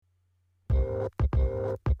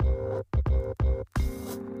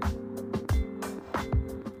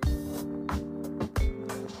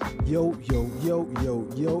Yo, yo, yo, yo,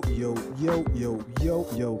 yo, yo, yo, yo, yo, yo,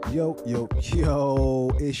 yo, yo,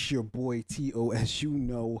 yo. It's your boy TOS. You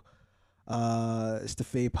know, it's the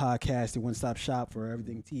Fade Podcast, the one-stop shop for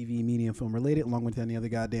everything TV, media, and film related, along with any other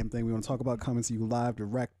goddamn thing we want to talk about. Coming to you live,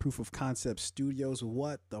 direct, proof of concept studios.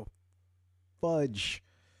 What the fudge?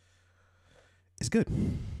 It's good.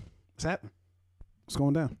 What's happening? What's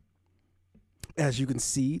going down? As you can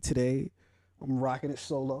see today, I'm rocking it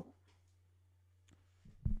solo.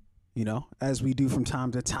 You know, as we do from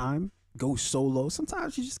time to time, go solo.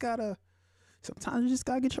 Sometimes you just gotta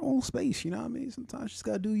get your own space. You know what I mean? Sometimes you just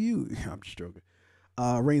gotta do you. I'm just joking.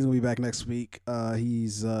 Rain's gonna be back next week.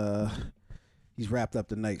 He's wrapped up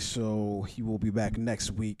tonight, so he will be back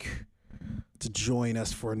next week to join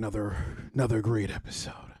us for another great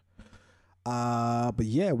episode. But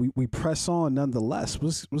yeah, we press on nonetheless.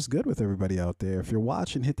 What's good with everybody out there? If you're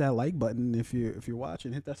watching, hit that like button. If you're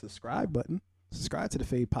watching, hit that subscribe button. Subscribe to the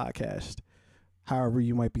Fade Podcast. However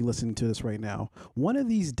you might be listening to this right now. One of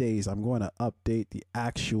these days, I'm going to update the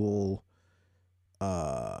actual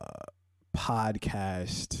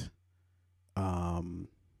podcast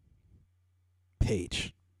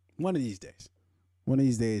page. One of these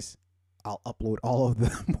days, I'll upload all of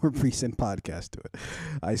the more recent podcasts to it.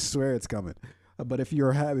 I swear it's coming. But if you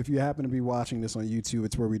happen to be watching this on YouTube,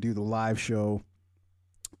 it's where we do the live show.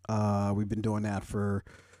 We've been doing that for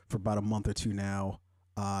about a month or two now.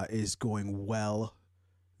 Is going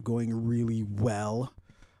really well.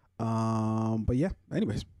 But yeah,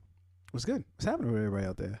 anyways, what's good? What's happening with everybody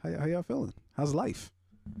out there? How y'all feeling? How's life?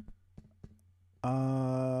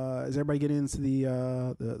 Is everybody getting into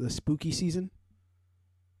the spooky season?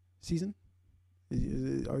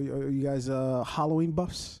 Are you guys Halloween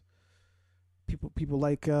buffs? People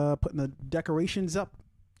like putting the decorations up,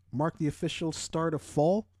 mark the official start of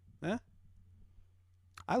fall. Yeah,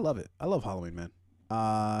 I love it. I love Halloween, man.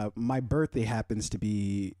 My birthday happens to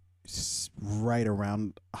be right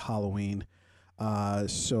around Halloween,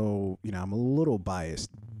 so you know I'm a little biased,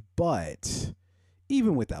 but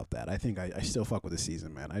even without that, I think I still fuck with the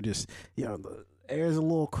season, man. I just, you know, the air's a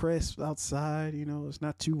little crisp outside, you know, it's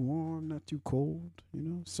not too warm, not too cold, you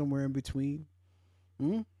know, somewhere in between.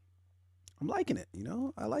 I'm liking it, you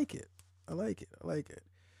know. I like it. I like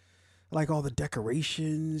all the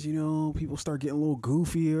decorations, you know. People start getting a little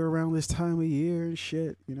goofier around this time of year and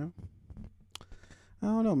shit, you know. I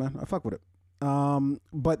don't know, man. I fuck with it.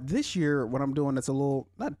 But this year, what I'm doing, it's a little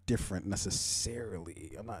not different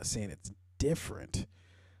necessarily. I'm not saying it's different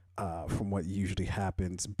from what usually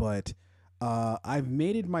happens, but I've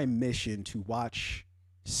made it my mission to watch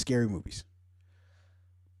scary movies.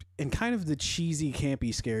 And kind of the cheesy,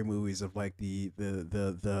 campy, scary movies of like the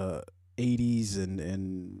 80s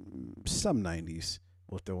and some 90s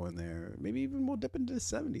we'll throw in there. Maybe even we'll dip into the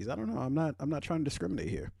 70s. I don't know. I'm not trying to discriminate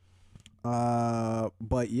here.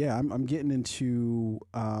 But yeah, I'm getting into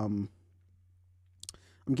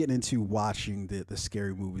watching the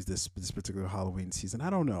scary movies this particular Halloween season.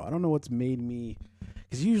 I don't know what's made me,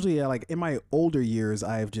 because usually like in my older years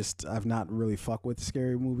I've not really fucked with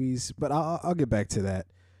scary movies, but I'll get back to that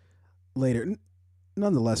later.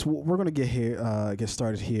 Nonetheless, we're gonna get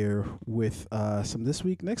started here with some this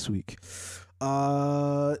week, next week.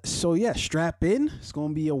 So yeah, strap in. It's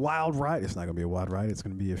gonna be a wild ride. It's not gonna be a wild ride. It's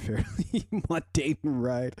gonna be a fairly mundane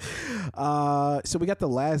ride. So we got The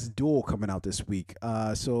Last Duel coming out this week.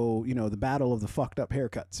 So you know, the battle of the fucked up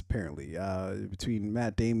haircuts apparently between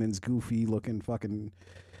Matt Damon's goofy looking fucking.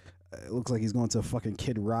 It looks like he's going to a fucking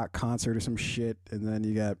Kid Rock concert or some shit, and then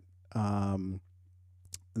you got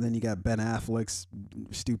Ben Affleck's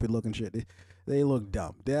stupid looking shit. They look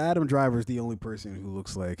dumb. Adam Driver's the only person who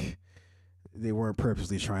looks like they weren't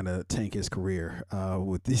purposely trying to tank his career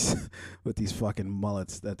with these fucking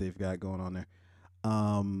mullets that they've got going on there.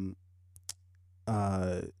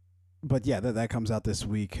 But yeah, that comes out this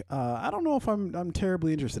week. I don't know if I'm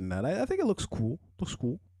terribly interested in that. I think it looks cool. Looks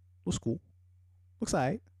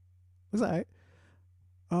alright.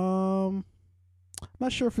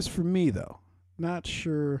 Not sure if it's for me though. Not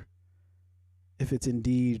sure if it's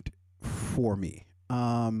indeed for me.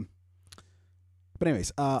 But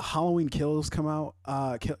anyways, Halloween Kills come out.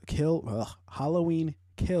 Halloween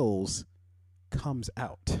Kills comes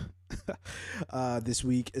out this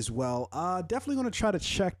week as well. Definitely gonna try to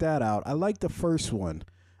check that out. I like the first one.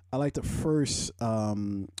 I like the first.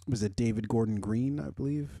 Was it David Gordon Green? I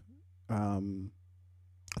believe. I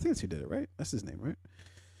think that's who did it, right? That's his name, right?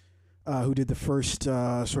 who did the first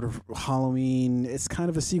sort of Halloween. It's kind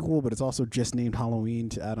of a sequel, but it's also just named Halloween.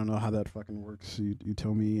 I don't know how that fucking works. You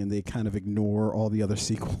tell me. And they kind of ignore all the other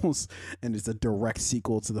sequels, and it's a direct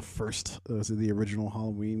sequel to the first, to the original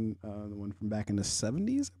Halloween, the one from back in the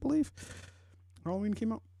 70s, I believe. Halloween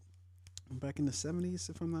came out back in the 70s,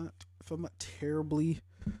 if I'm not terribly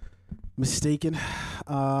mistaken.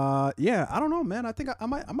 Yeah, I don't know, man. I think I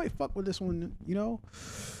might fuck with this one. You know,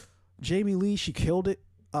 Jamie Lee, she killed it.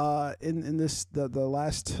 In this the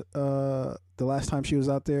last time she was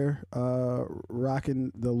out there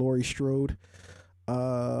rocking the Laurie Strode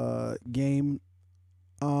game.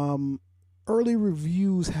 Early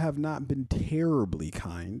reviews have not been terribly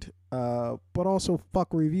kind, but also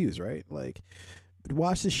fuck reviews, right? Like,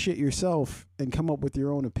 watch this shit yourself and come up with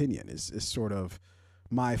your own opinion is sort of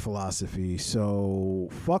my philosophy. So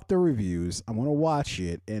fuck the reviews. I want to watch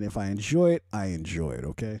it, and if I enjoy it, I enjoy it.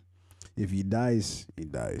 Okay. If he dies, he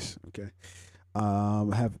dies. Okay.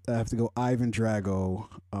 I have to go Ivan Drago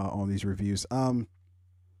on these reviews.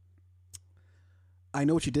 I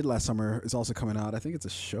Know What You Did Last Summer is also coming out. I think it's a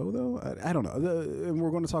show though. I don't know. And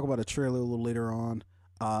we're going to talk about a trailer a little later on.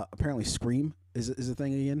 Apparently, Scream is a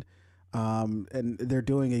thing again. And they're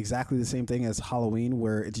doing exactly the same thing as Halloween,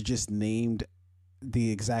 where it's just named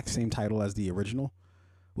the exact same title as the original.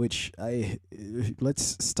 Which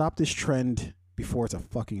let's stop this trend before it's a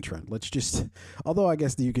fucking trend. Let's just, although I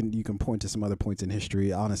guess you can point to some other points in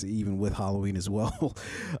history, honestly, even with Halloween as well.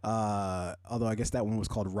 Although I guess that one was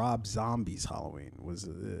called Rob Zombie's Halloween. Was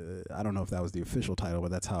I don't know if that was the official title, but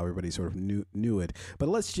that's how everybody sort of knew it. But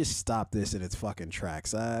let's just stop this in its fucking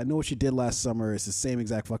tracks. I Know What You Did Last Summer. It's the same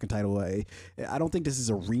exact fucking title. I don't think this is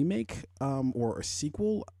a remake or a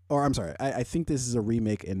sequel. Or I'm sorry, I think this is a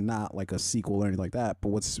remake and not like a sequel or anything like that. But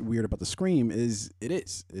what's weird about the Scream is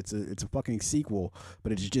it's a fucking sequel,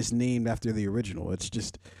 but it's just named after the original. It's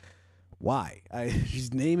just, why? I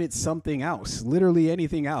just name it something else, literally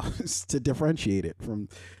anything else to differentiate it from.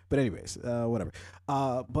 But anyways, whatever.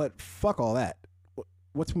 But fuck all that.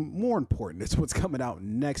 What's more important is what's coming out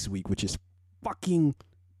next week, which is fucking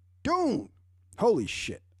Dune. Holy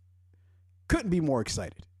shit! Couldn't be more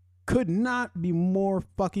excited. Could not be more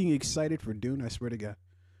fucking excited for Dune. I swear to God.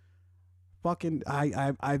 Fucking,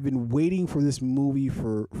 I've been waiting for this movie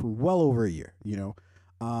for well over a year. You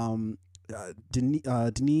know, Denis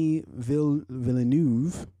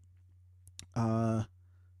Villeneuve.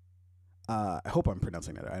 I hope I'm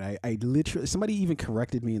pronouncing that right. I literally, somebody even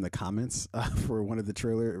corrected me in the comments for one of the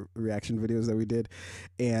trailer reaction videos that we did,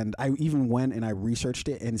 and I even went and I researched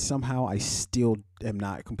it, and somehow I still am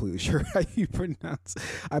not completely sure how you pronounce.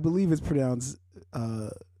 I believe it's pronounced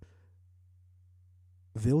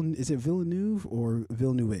is it Villeneuve or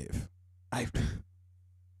Villeneuve? I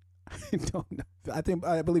don't know. I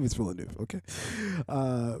believe it's Villeneuve. Okay,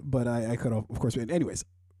 but I could of course. Anyways.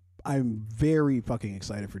 I'm very fucking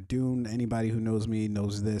excited for Dune. Anybody who knows me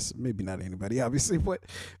knows this. Maybe not anybody, obviously, but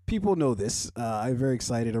people know this. I'm very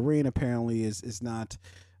excited. Arain apparently is not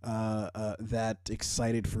that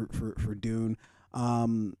excited for Dune.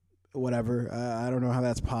 Whatever. I don't know how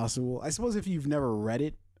that's possible. I suppose if you've never read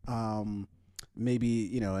it, maybe,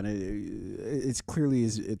 you know, and it's clearly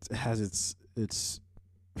it has its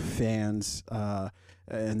fans,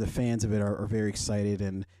 and the fans of it are very excited,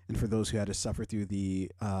 and for those who had to suffer through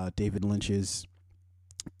the David Lynch's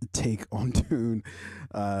take on Dune,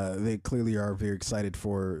 they clearly are very excited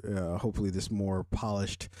for hopefully this more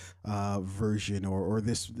polished version, or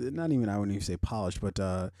this, not even, I wouldn't even say polished, but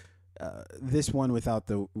this one without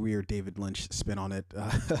the weird David Lynch spin on it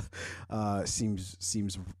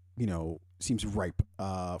seems ripe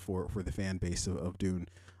for the fan base of Dune.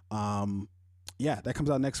 Yeah, that comes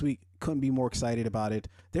out next week. Couldn't be more excited about it.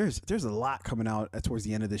 There's a lot coming out towards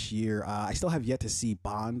the end of this year. I still have yet to see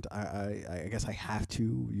Bond. I guess I have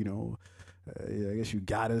to, you know. I guess you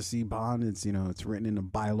gotta see Bond. It's, you know, it's written in the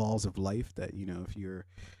bylaws of life that, you know, if you're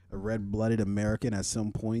a red-blooded American, at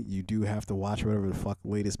some point you do have to watch whatever the fuck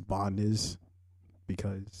latest Bond is,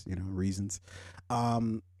 because, you know, reasons.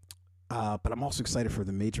 But I'm also excited for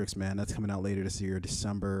The Matrix, man. That's coming out later this year,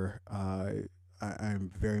 December. I'm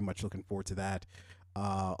very much looking forward to that.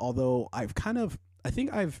 Although I've kind of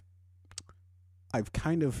hyped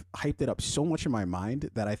it up so much in my mind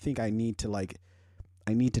that I think I need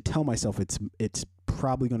to tell myself it's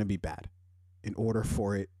probably going to be bad in order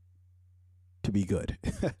for it to be good.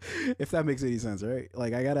 If that makes any sense, right?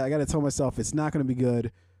 Like I gotta tell myself it's not going to be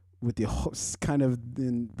good, with the hopes, kind of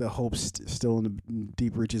in the hopes still in the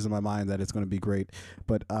deep reaches of my mind that it's going to be great.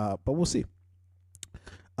 But we'll see.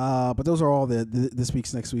 But those are all the this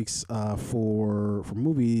week's, next week's for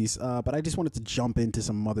movies. But I just wanted to jump into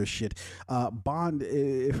some other shit. Bond.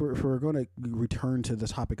 If we're going to return to the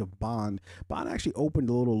topic of Bond actually opened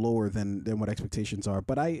a little lower than what expectations are.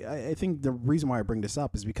 But I think the reason why I bring this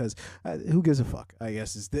up is because who gives a fuck? I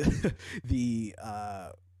guess is the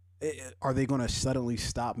are they going to suddenly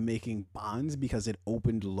stop making Bonds because it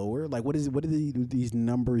opened lower? Like, what do these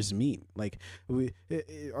numbers mean? Like,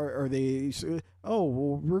 are they? Oh,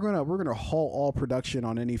 well, we're gonna halt all production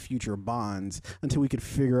on any future Bonds until we could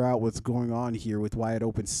figure out what's going on here with why it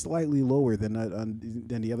opened slightly lower than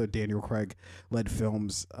the other Daniel Craig led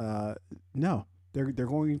films. No, they're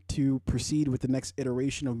going to proceed with the next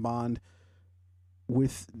iteration of Bond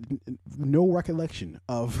with no recollection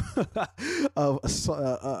of of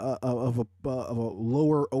a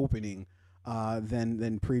lower opening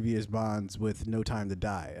than previous Bonds with No Time to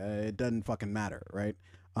Die. It doesn't fucking matter, right?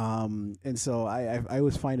 And so I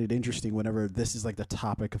always find it interesting whenever this is like the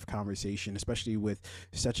topic of conversation, especially with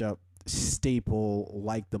such a staple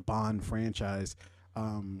like the Bond franchise.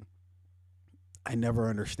 I never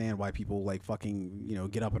understand why people like fucking,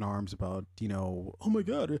 get up in arms about, oh my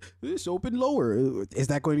God, this opened lower. Is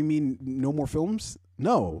that going to mean no more films?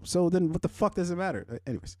 No. So then what the fuck does it matter?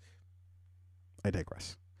 Anyways, I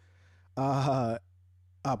digress. But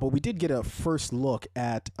we did get a first look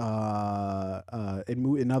at,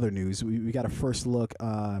 in other news, we got a first look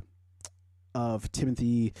of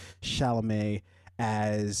Timothy Chalamet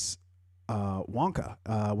as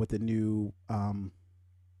Wonka with the new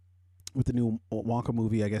Wonka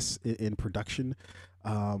movie, I guess, in production.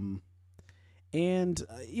 And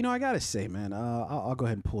I gotta say, man, I'll go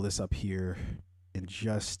ahead and pull this up here in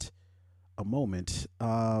just a moment.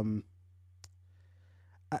 I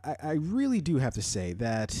really do have to say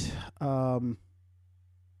that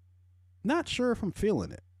not sure if I'm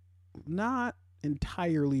feeling it. Not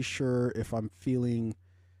entirely sure if I'm feeling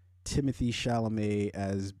Timothy Chalamet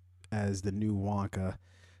as the new Wonka.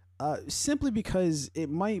 Simply because it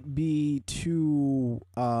might be too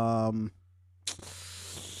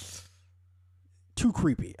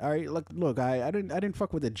creepy. All right, look, I didn't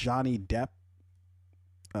fuck with the Johnny Depp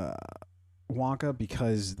Wonka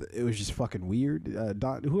because it was just fucking weird.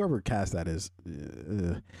 Whoever cast that is,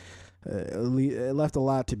 it left a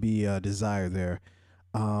lot to be desired there.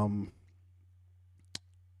 But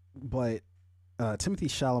Timothy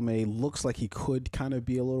Chalamet looks like he could kind of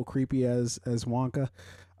be a little creepy as Wonka.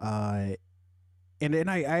 And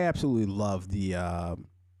I absolutely love the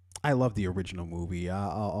I love the original movie.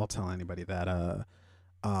 I'll tell anybody that.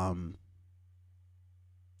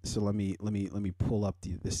 So let me pull up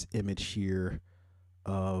this image here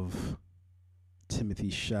of Timothy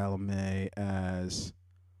Chalamet as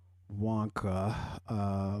Wonka.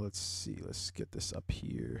 Let's see. Let's get this up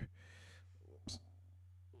here.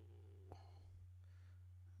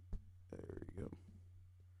 There we go.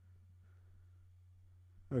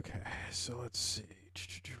 Okay, so let's see.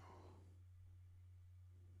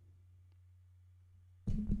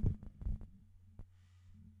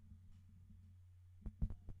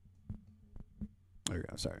 There we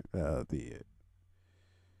go. Sorry.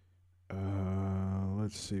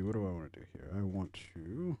 Let's see. What do I want to do here? I want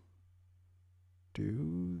to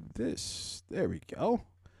do this. There we go.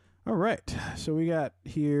 All right. So we got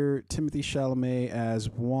here Timothy Chalamet as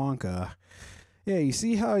Wonka. Yeah, you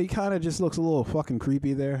see how he kind of just looks a little fucking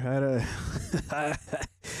creepy there?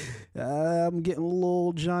 I'm getting a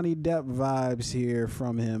little Johnny Depp vibes here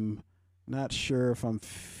from him. Not sure if I'm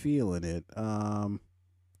feeling it.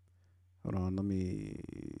 Hold on, let me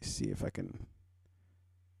see if I can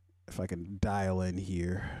dial in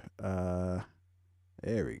here.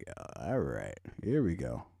 There we go. All right, here we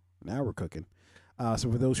go. Now we're cooking.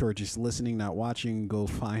 So for those who are just listening, not watching, go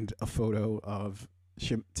find a photo of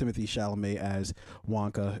Timothy Chalamet as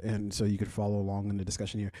Wonka, and so you could follow along in the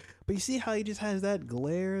discussion here. But you see how he just has that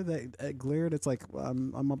glare, that glare that's like,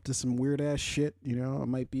 I'm up to some weird ass shit. I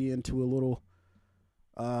might be into a little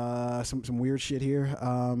some weird shit here.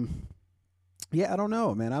 Yeah, I don't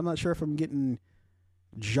know, man. I'm not sure if I'm getting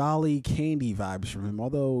Jolly Candy vibes from him.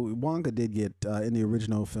 Although Wonka did get in the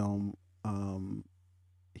original film,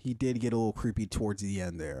 he did get a little creepy towards the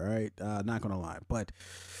end there. Right, not gonna lie, but.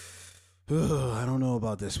 I don't know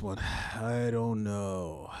about this one. I don't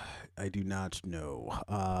know. I do not know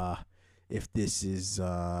if this is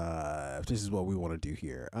what we want to do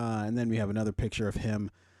here. And then we have another picture of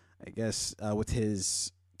him, I guess, with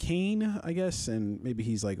his cane, I guess, and maybe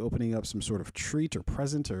he's like opening up some sort of treat or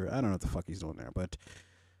present, or I don't know what the fuck he's doing there. But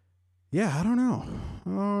yeah, I don't know.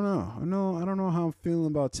 I don't know how I'm feeling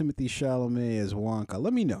about Timothy Chalamet as Wonka.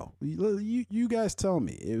 Let me know. You guys tell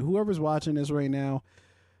me. Whoever's watching this right now.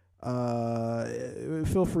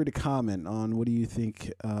 Feel free to comment on what do you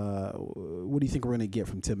think. What do you think we're gonna get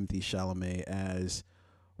from Timothy Chalamet as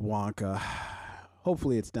Wonka?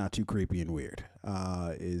 Hopefully, it's not too creepy and weird.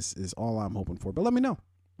 Is all I'm hoping for. But let me know.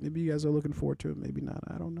 Maybe you guys are looking forward to it. Maybe not.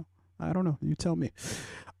 I don't know. You tell me.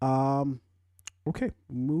 Okay,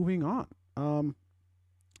 moving on.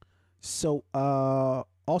 So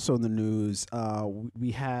also in the news,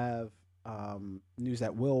 we have news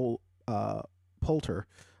that Will Poulter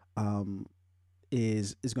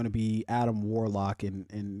is going to be Adam Warlock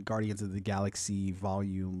in Guardians of the Galaxy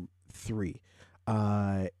Volume 3.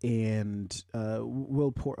 And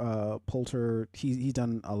Poulter, he's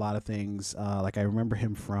done a lot of things. Like I remember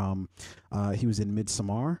him from he was in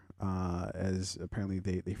Midsommar, as apparently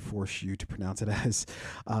they force you to pronounce it as.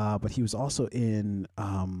 But he was also in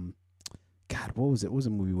God, what was it? What was a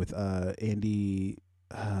movie with Andy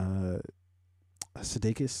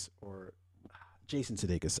Sudeikis or Jason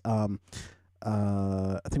Sudeikis? I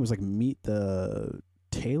think it was like Meet the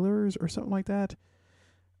Taylors or something like that.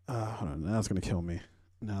 Hold on, that's gonna kill me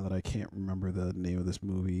now that I can't remember the name of this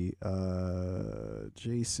movie.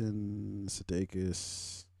 Jason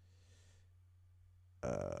Sudeikis.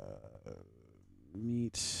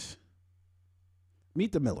 Meet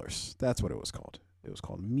the Millers. That's what it was called. It was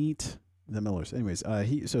called Meet the Millers. Anyways,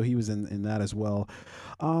 he was in that as well.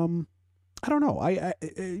 I don't know. I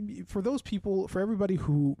for those people, for everybody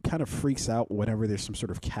who kind of freaks out whenever there's some sort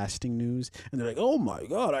of casting news, and they're like, "Oh my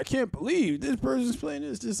god, I can't believe this person's playing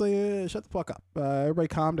this." Just like, shut the fuck up. Everybody,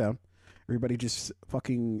 calm down. Everybody, just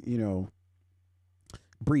fucking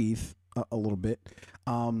breathe a little bit.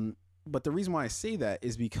 But the reason why I say that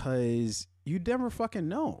is because you never fucking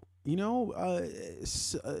know.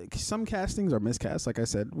 Some castings are miscast, like I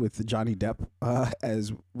said, with Johnny Depp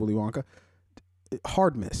as Willy Wonka.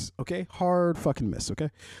 Hard miss, okay? Hard fucking miss, okay?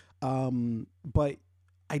 But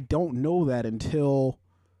I don't know that until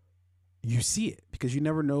you see it, because you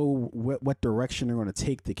never know what direction they're going to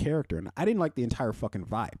take the character. And I didn't like the entire fucking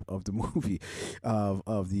vibe of the movie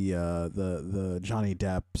of the Johnny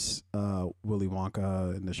Depp's Willy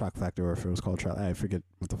Wonka and the Shock Factor, or if it was called I forget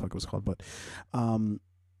what the fuck it was called, but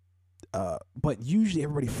usually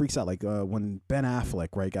everybody freaks out, like when Ben Affleck,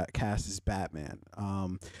 right, got cast as Batman.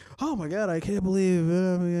 Oh my god, I can't believe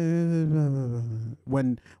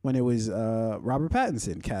when it was Robert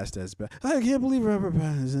Pattinson cast as I can't believe Robert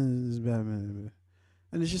Pattinson is Batman.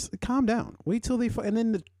 And it's just, calm down, wait till and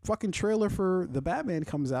then the fucking trailer for the Batman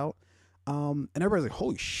comes out, and everybody's like,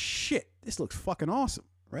 holy shit, this looks fucking awesome,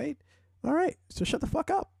 right? All right, so shut the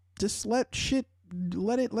fuck up, just let it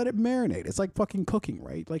marinate. It's like fucking cooking,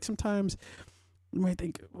 right? Like sometimes you might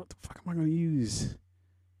think, what the fuck am I going to use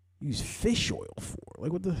fish oil for?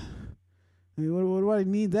 Like what do I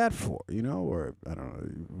need that for? Or I don't know,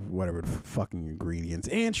 whatever fucking ingredients,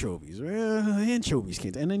 anchovies, anchovies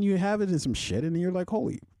can't. And then you have it in some shit, and you're like,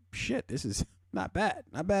 holy shit, this is not bad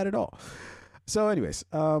at all. So, anyways,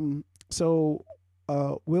 Will, I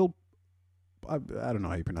don't know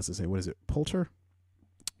how you pronounce this name. What is it? Poulter.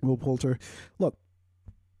 Will Poulter, look,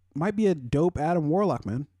 might be a dope Adam Warlock,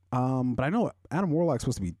 man. But I know Adam Warlock's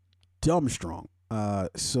supposed to be dumb strong.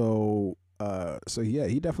 So yeah,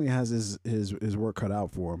 he definitely has his work cut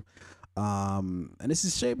out for him. And this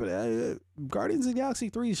is Guardians of the Galaxy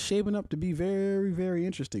 3 is shaping up to be very, very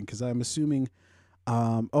interesting, because I'm assuming.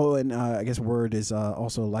 I guess word is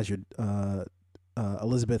also Elizabeth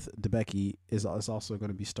Debicki is also going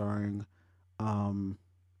to be starring in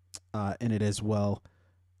it as well.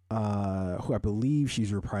 Who I believe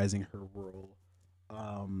she's reprising her role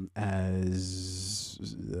as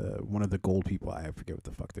one of the gold people. I forget what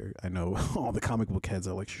the fuck they're. I know all the comic book heads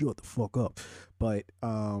are like, shut the fuck up. But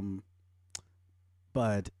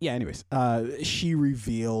yeah. Anyways, she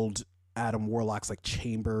revealed Adam Warlock's like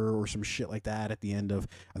chamber or some shit like that at the end of,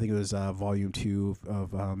 I think it was volume 2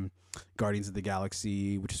 of Guardians of the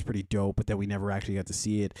Galaxy, which is pretty dope, but then we never actually got to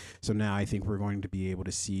see it. So now I think we're going to be able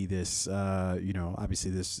to see this,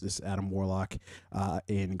 obviously this Adam Warlock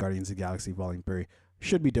in Guardians of the Galaxy Volume 3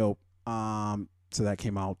 should be dope. So that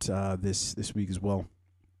came out this week as well.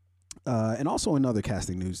 And also in other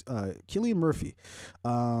casting news, Cillian Murphy,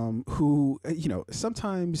 who,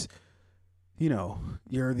 sometimes,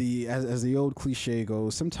 you're as the old cliche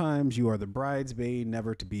goes, sometimes you are the bridesmaid,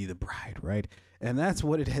 never to be the bride, right? And that's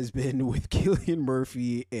what it has been with Cillian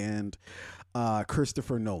Murphy and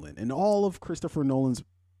Christopher Nolan. And all of Christopher Nolan's,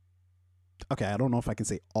 okay, I don't know if I can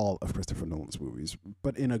say all of Christopher Nolan's movies,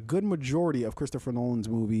 but in a good majority of Christopher Nolan's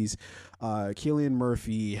movies, Cillian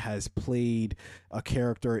Murphy has played a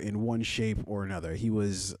character in one shape or another. He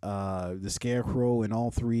was the Scarecrow in all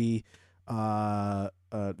 3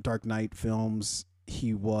 Dark Knight films.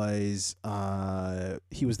 He was the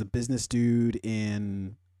business dude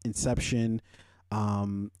in Inception.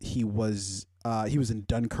 He was in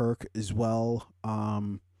Dunkirk as well.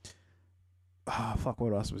 Fuck,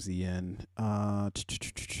 what else was he in? I'm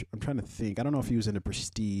trying to think. I don't know if he was in The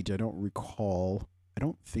Prestige. I don't recall. I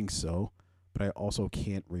don't think so, but I also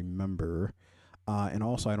can't remember. And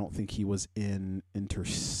also, I don't think he was in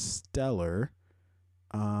Interstellar.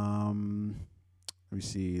 Let me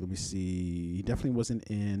see. He definitely wasn't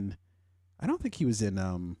in. I don't think he was in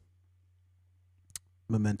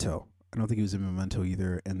Memento. I don't think he was in Memento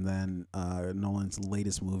either. And then Nolan's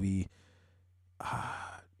latest movie.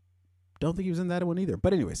 Don't think he was in that one either.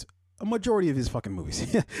 But anyways, a majority of his fucking movies,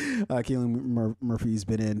 Cillian Murphy's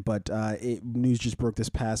been in. But news just broke this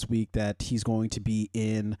past week that he's going to be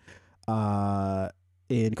in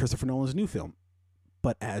Christopher Nolan's new film,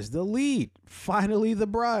 but as the lead. Finally, The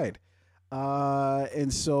Bride.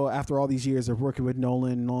 And so after all these years of working with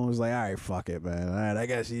Nolan was like, all right, fuck it, man. All right, I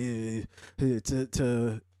guess to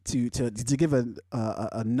give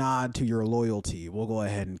a nod to your loyalty, we'll go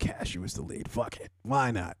ahead and cast you as the lead. Fuck it,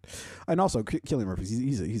 why not? And also, Cillian Murphy,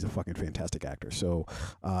 he's a fucking fantastic actor. So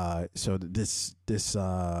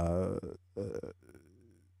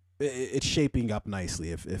it's shaping up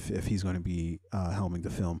nicely if he's going to be helming the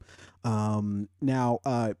film. Now,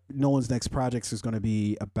 Nolan's next project is going to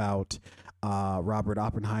be about Robert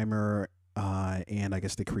Oppenheimer and I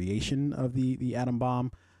guess the creation of the atom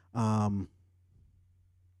bomb.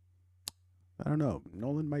 I don't know.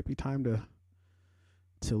 Nolan might be time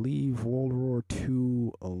to leave World War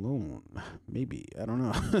II alone. Maybe. I don't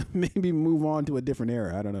know. Maybe move on to a different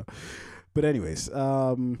era. I don't know. But anyways,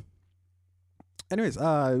 I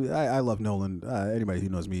love Nolan. Anybody who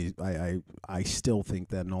knows me, I still think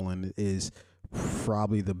that Nolan is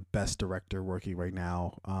probably the best director working right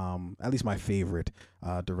now. At least my favorite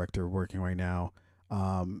director working right now.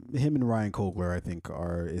 Him and Ryan Coogler, I think,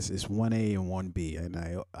 is 1A and 1B, and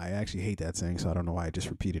I actually hate that saying, so I don't know why I just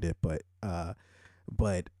repeated it, but I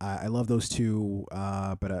love those two.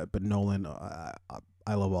 But Nolan, I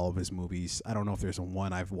love all of his movies. I don't know if there's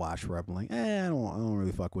one I've watched where I'm like, I don't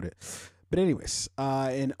really fuck with it. But anyways,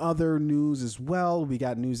 in other news as well, we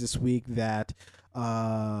got news this week that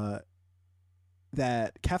Kathryn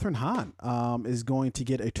Hahn is going to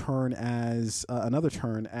get another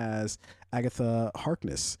turn as Agatha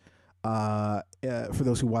Harkness. For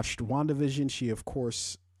those who watched WandaVision, she of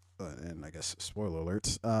course, and I guess spoiler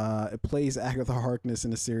alerts, plays Agatha Harkness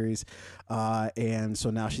in the series, and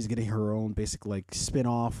so now she's getting her own basic like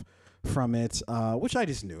spin-off from it, which I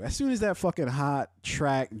just knew as soon as that fucking hot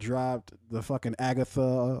track dropped, the fucking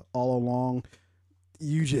Agatha All Along.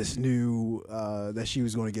 You just knew that she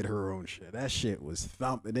was going to get her own shit. That shit was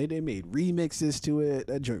thumping. They made remixes to it.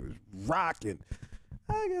 That joint was rocking.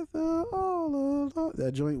 Agatha all along.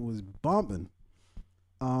 That joint was bumping.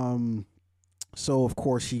 So of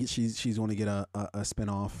course she's going to get a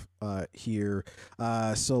spinoff here.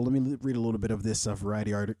 So let me read a little bit of this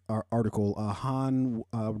Variety article. Hahn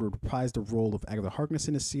reprised the role of Agatha Harkness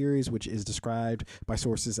in a series, which is described by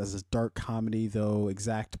sources as a dark comedy, though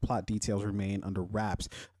exact plot details remain under wraps.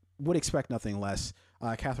 Would expect nothing less.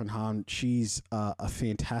 Kathryn Hahn, she's a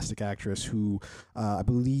fantastic actress who I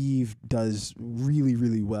believe does really,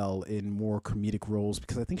 really well in more comedic roles,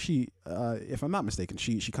 because I think she, if I'm not mistaken,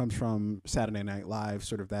 she comes from Saturday Night Live,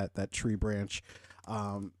 sort of that tree branch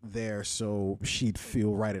there, so she'd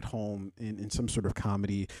feel right at home in some sort of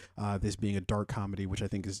comedy, this being a dark comedy, which I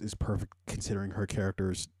think is perfect considering who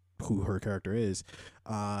her character is,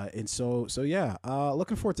 and so yeah,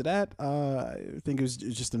 looking forward to that. I think it was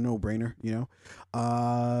just a no-brainer,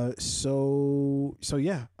 so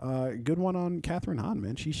yeah, good one on Kathryn Hahn,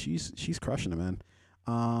 man. She's crushing it, man.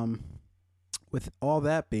 With all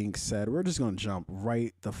that being said, we're just gonna jump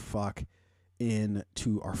right the fuck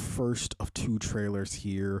into our first of two trailers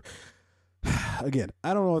here. Again,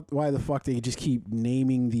 I don't know why the fuck they just keep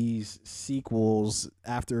naming these sequels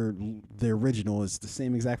after the original. It's the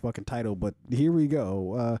same exact fucking title, but here we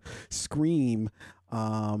go. Scream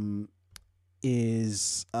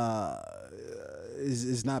is not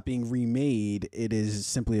being remade. It is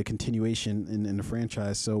simply a continuation in the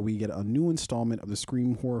franchise. So we get a new installment of the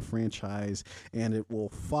Scream horror franchise, and it will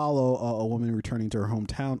follow a woman returning to her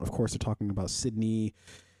hometown. Of course, they're talking about Sydney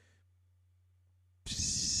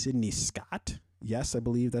Scott. Yes, I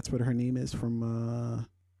believe that's what her name is from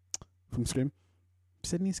Scream.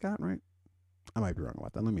 Sydney Scott, right? I might be wrong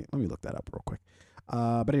about that. Let me look that up real quick.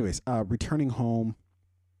 But anyways, returning home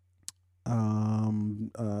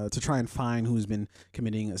to try and find who's been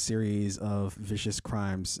committing a series of vicious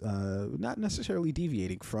crimes, not necessarily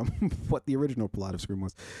deviating from what the original plot of Scream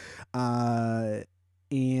was.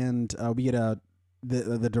 and we get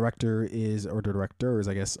the director is, or the directors,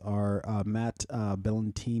 I guess, are Matt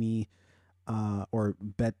Bellantini or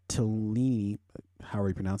Bettolini, however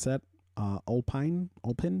you pronounce that, Olpin,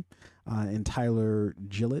 and Tyler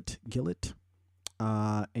Gillett,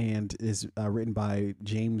 and is written by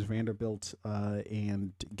James Vanderbilt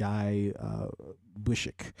and Guy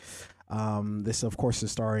Bushik. This, of course,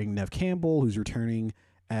 is starring Nev Campbell, who's returning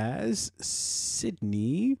as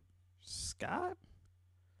Sydney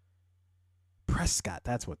Prescott.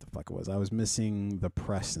 That's what the fuck it was. I was missing the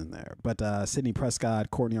press in there. But Sydney Prescott,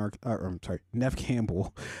 Nev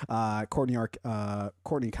Campbell,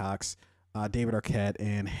 Courtney Cox, David Arquette,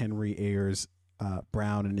 and Henry Ayers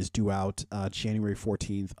Brown, and is due out January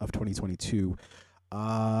 14th of 2022.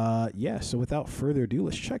 So without further ado,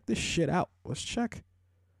 let's check this shit out. Let's check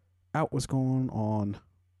out what's going on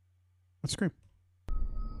Scream.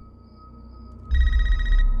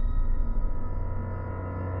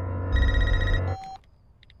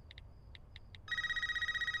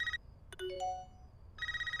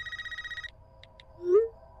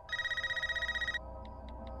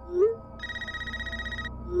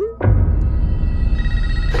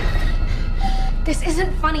 This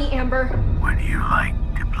isn't funny, Amber. Would you like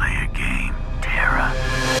to play a game, Tara?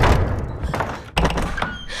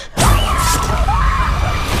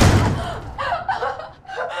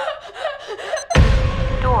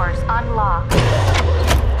 Doors unlocked.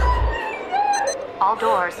 All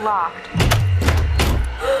doors locked.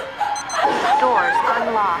 Doors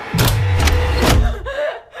unlocked.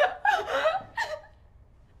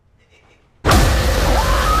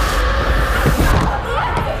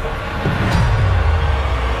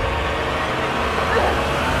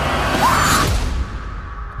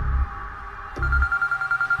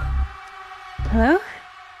 Hello?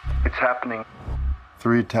 It's happening.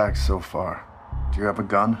 3 attacks so far. Do you have a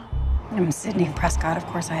gun? I'm Sydney Prescott. Of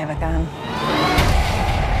course I have a gun.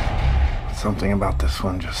 Something about this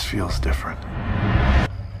one just feels different.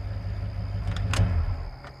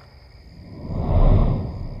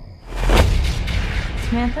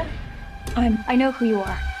 Samantha? I know who you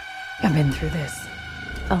are. I've been through this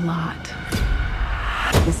a lot.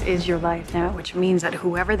 This is your life now, which means that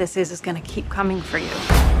whoever this is gonna keep coming for you.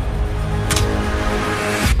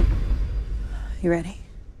 You ready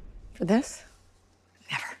for this?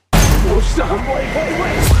 Never. Oh, stop! Wait!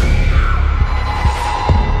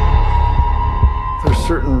 There's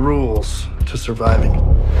certain rules to surviving.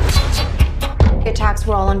 The attacks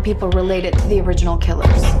were all on people related to the original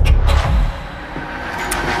killers.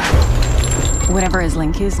 Whatever his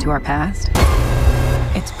link is to our past,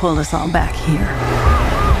 it's pulled us all back here.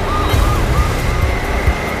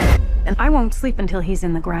 And I won't sleep until he's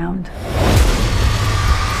in the ground.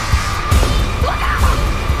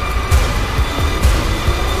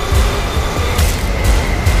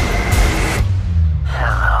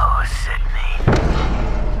 Hello, Sydney.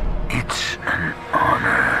 It's an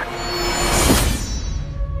honor.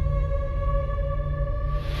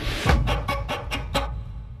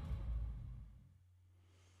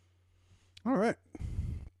 All right.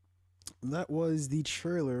 That was the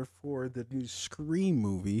trailer for the new Scream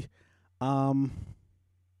movie.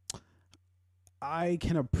 I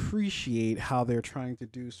can appreciate how they're trying to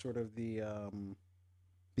do sort of the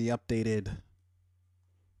updated,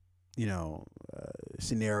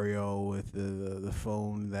 scenario with the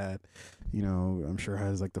phone that, I'm sure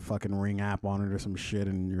has like the fucking Ring app on it or some shit,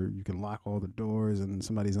 and you can lock all the doors and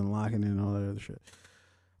somebody's unlocking it and all that other shit.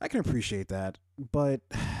 I can appreciate that, but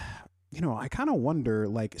I kind of wonder,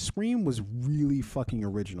 like, Scream was really fucking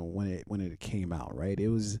original when it came out, right? It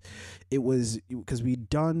was because we'd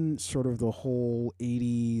done sort of the whole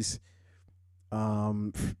 80s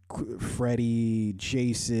Freddy,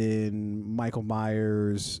 Jason, Michael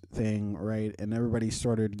Myers thing, right? And everybody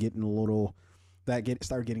started getting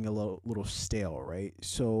started getting a little stale, right?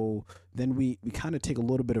 So then we kind of take a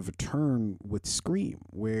little bit of a turn with Scream,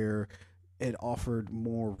 where it offered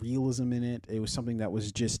more realism in it. It was something that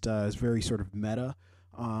was just very sort of meta,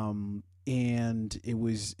 and it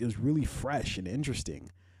was really fresh and interesting.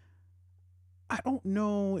 I don't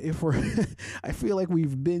know if we're I feel like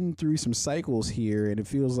we've been through some cycles here, and it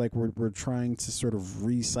feels like we're trying to sort of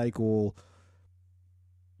recycle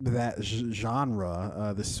that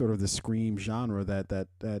genre, this sort of the Scream genre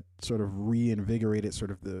that sort of reinvigorated sort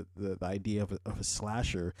of the idea of a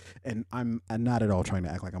slasher. And I'm not at all trying to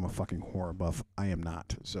act like I'm a fucking horror buff. I am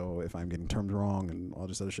not. So if I'm getting terms wrong and all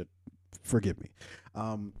this other shit, forgive me.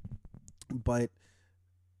 But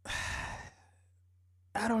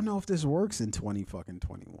I don't know if this works in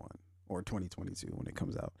 2021 or 2022 when it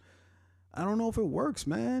comes out. I don't know if it works,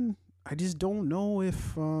 man. I just don't know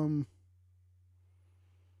if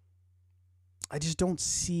I just don't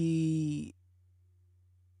see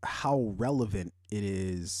how relevant it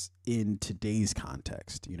is in today's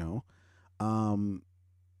context, you know?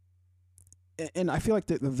 And I feel like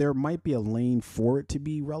there might be a lane for it to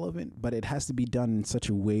be relevant, but it has to be done in such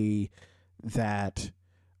a way that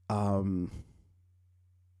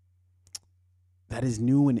that is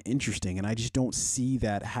new and interesting. And I just don't see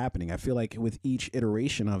that happening. I feel like with each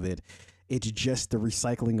iteration of it, it's just the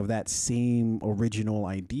recycling of that same original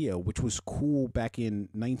idea, which was cool back in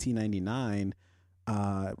 1999.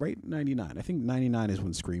 Right? 99. I think 99 is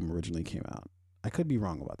when Scream originally came out. I could be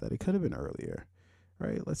wrong about that. It could have been earlier.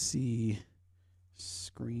 Right? Let's see.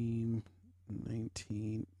 Scream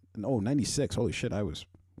 96. Holy shit, I was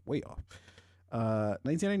way off.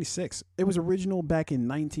 1996. It was original back in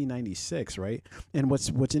 1996, right? And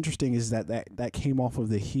what's interesting is that came off of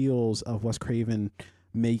the heels of Wes Craven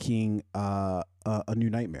making A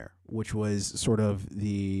New Nightmare, which was sort of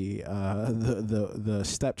the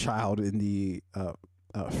stepchild in the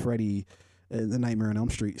Freddy, the Nightmare on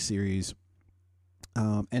Elm Street series.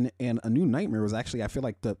 And A New Nightmare was actually, I feel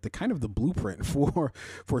like the kind of the blueprint for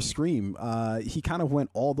Scream. He kind of went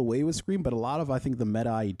all the way with Scream, but a lot of, I think, the meta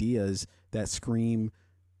ideas that Scream,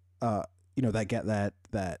 that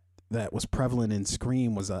was prevalent in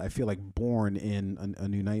Scream was, I feel like, born in A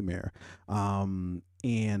New Nightmare.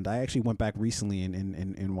 And I actually went back recently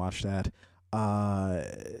and watched that.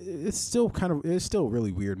 It's still a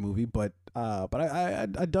really weird movie, but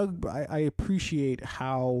I appreciate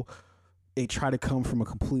how they try to come from a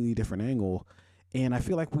completely different angle. And I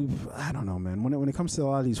feel like I don't know, man, when it comes to a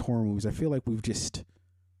lot of these horror movies, I feel like we've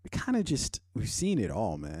seen it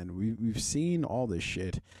all, man. We've seen all this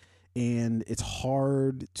shit, and it's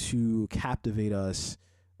hard to captivate us,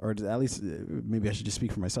 or at least maybe I should just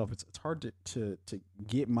speak for myself. It's hard to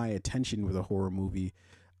get my attention with a horror movie,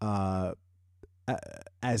 as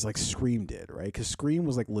like Scream did, right? Because Scream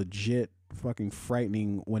was like legit fucking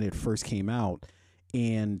frightening when it first came out.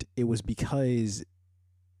 And it was because,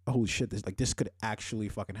 holy shit, this could actually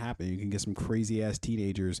fucking happen. You can get some crazy ass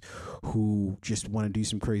teenagers who just want to do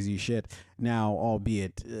some crazy shit. Now,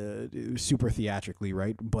 albeit super theatrically,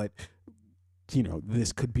 right? But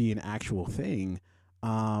this could be an actual thing,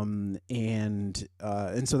 and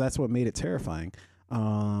so that's what made it terrifying.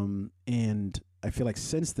 And I feel like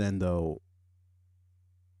since then, though,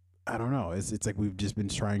 I don't know. It's like we've just been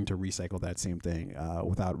trying to recycle that same thing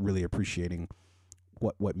without really appreciating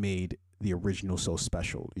what made the original so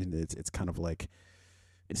special. It's kind of like,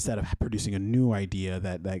 instead of producing a new idea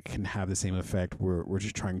that can have the same effect, we're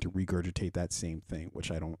just trying to regurgitate that same thing, which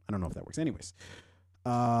I don't know if that works. Anyways,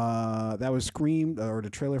 that was Scream, or the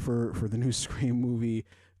trailer for the new Scream movie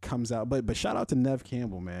comes out. But shout out to Neve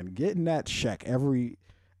Campbell, man, getting that check every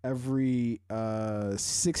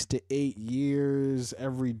 6 to 8 years,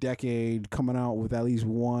 every decade, coming out with at least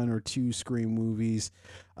 1 or 2 Scream movies.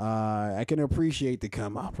 I can appreciate the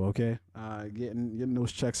come up, okay? Getting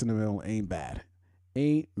those checks in the mail ain't bad.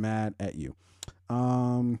 Ain't mad at you.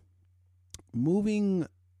 Moving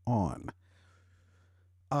on.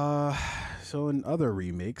 So in other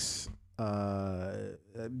remakes,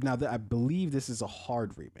 now that I believe this is a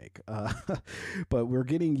hard remake, but we're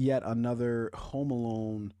getting yet another Home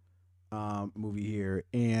Alone movie here,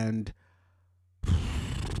 and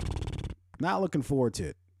not looking forward to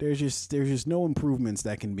it. There's just no improvements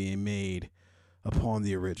that can be made upon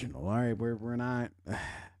the original. All right, we're not,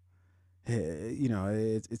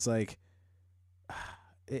 it's like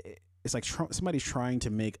somebody's trying to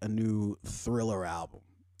make a new Thriller album,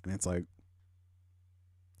 and it's like,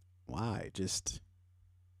 why? Just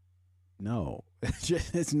no.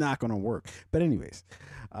 It's not gonna work. But anyways,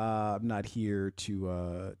 I'm not here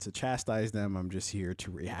to chastise them. I'm just here to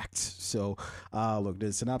react. So look,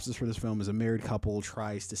 the synopsis for this film is: a married couple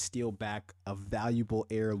tries to steal back a valuable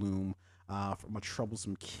heirloom from a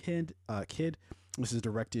troublesome kid. This is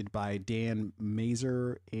directed by Dan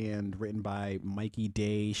Mazer and written by Mikey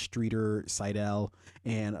Day, Streeter Seidel,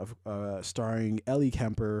 and starring Ellie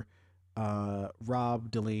Kemper, Rob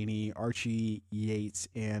Delaney, Archie Yates,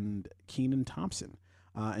 and Kenan Thompson,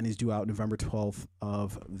 and is due out November 12th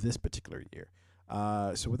of this particular year.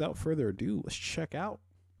 So without further ado, let's check out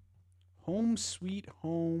Home Sweet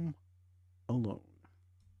Home Alone.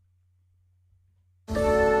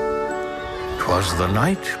 'Twas the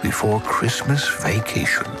night before Christmas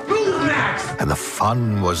vacation, and the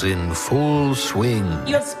fun was in full swing.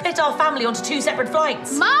 You have split our family onto 2 separate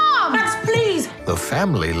flights. Mom! Max, please! The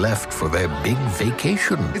family left for their big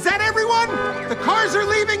vacation, Is that everyone? The cars are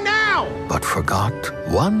leaving now! but forgot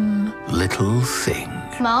one little thing.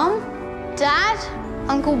 Mom? Dad?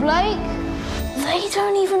 Uncle Blake? They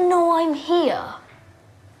don't even know I'm here.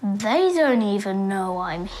 They don't even know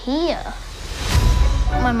I'm here.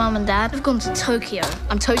 My mum and dad have gone to Tokyo.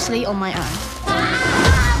 I'm totally on my own.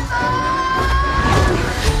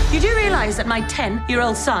 You do realise that my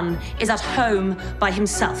 10-year-old son is at home by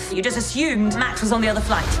himself. You just assumed Max was on the other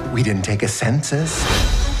flight. We didn't take a census.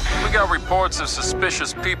 We got reports of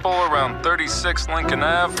suspicious people around 36 Lincoln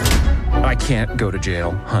Ave. I can't go to jail,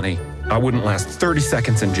 honey. I wouldn't last 30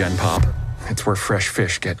 seconds in Gen Pop. It's where fresh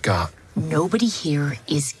fish get got. Nobody here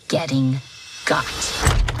is getting got.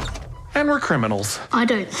 And we're criminals. I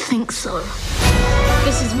don't think so.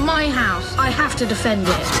 This is my house. I have to defend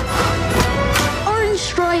it. Orange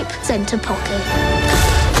stripe, center pocket.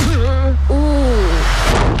 Ooh,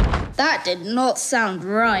 that did not sound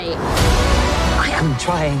right. I am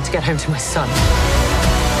trying to get home to my son,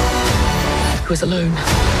 who is alone.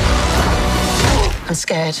 I'm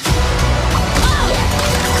scared.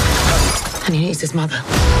 And he needs his mother.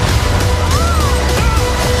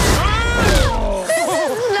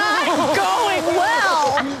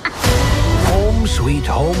 Home Sweet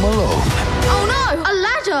Home Alone. Oh no, a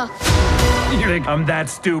ladder! You think I'm that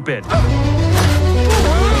stupid?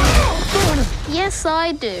 Yes,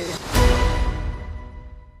 I do.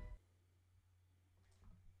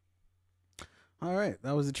 All right,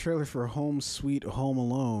 that was the trailer for Home Sweet Home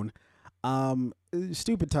Alone.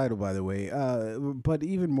 Stupid title, by the way. But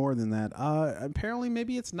even more than that, apparently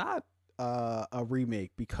maybe it's not a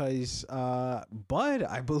remake, because Bud,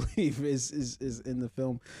 I believe, is in the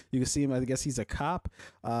film. You can see him. I guess he's a cop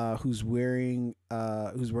who's wearing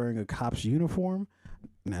a cop's uniform,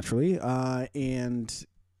 naturally, and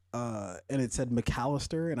it said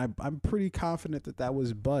McAllister, and I'm pretty confident that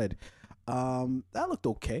was Bud. That looked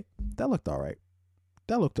okay. That looked all right.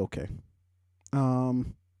 That looked okay.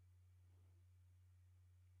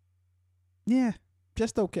 Yeah,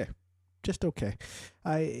 just okay. Just okay.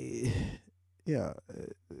 I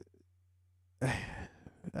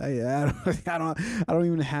don't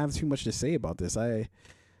even have too much to say about this.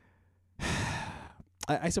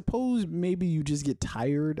 I suppose maybe you just get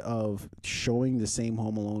tired of showing the same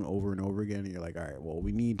Home Alone over and over again, and you're like, all right, well,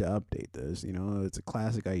 we need to update this. You know, it's a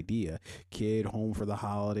classic idea. Kid home for the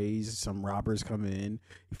holidays, some robbers come in,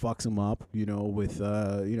 he fucks them up, you know, with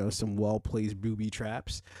some well-placed booby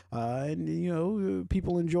traps, and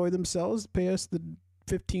people enjoy themselves, pay us the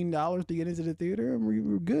 $15 to get into the theater, and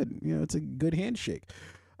we're good. You know, it's a good handshake.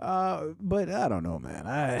 But I don't know, man.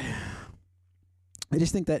 I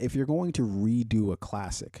just think that if you're going to redo a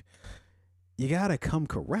classic, you gotta come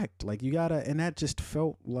correct. Like, you gotta, and that just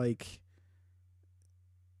felt like,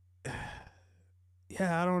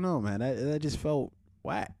 yeah, I don't know, man. That just felt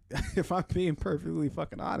whack. If I'm being perfectly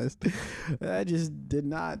fucking honest, that just did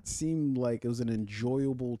not seem like it was an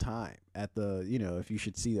enjoyable time at the, if you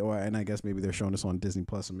should see, and I guess maybe they're showing this on Disney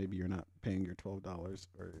Plus, and maybe you're not paying your $12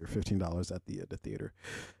 or your $15 at the theater.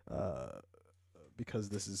 Because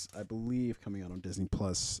this is, I believe, coming out on Disney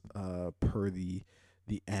Plus per the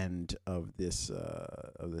end of this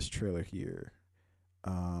trailer here.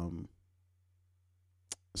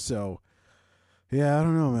 So yeah, I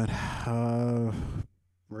don't know, man.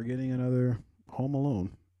 We're getting another Home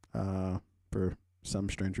Alone for some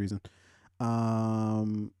strange reason.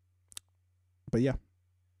 But yeah,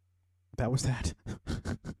 that was that.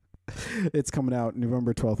 It's coming out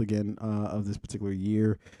November 12th again of this particular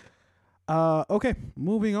year. Okay,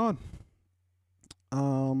 moving on.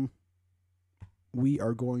 We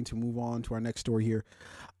are going to move on to our next story here.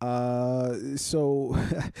 So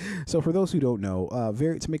for those who don't know,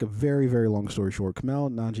 to make a very, very long story short, Kumail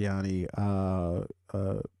Nanjiani,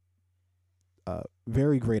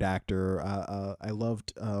 very great actor. I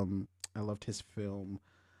loved his film.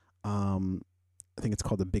 I think it's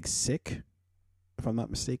called The Big Sick, if I'm not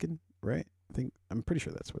mistaken, right? I'm pretty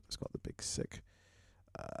sure that's what it's called, The Big Sick.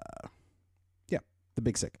 The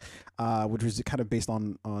Big Sick, which was kind of based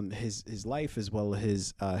on his life, as well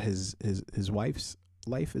as his wife's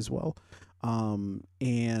life as well.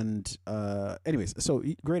 Anyways, so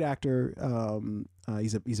great actor.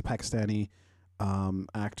 He's a Pakistani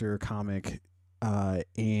actor, comic,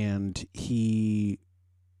 and he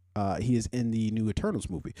is in the new Eternals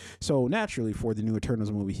movie. So naturally, for the new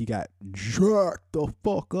Eternals movie, he got jerked the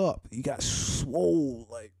fuck up. He got swole,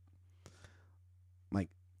 like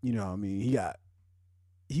I mean, he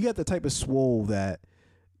got the type of swole that,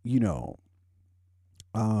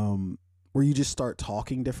 where you just start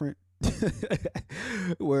talking different.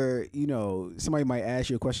 Where, somebody might ask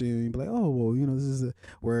you a question and you'd be like, oh, well, this is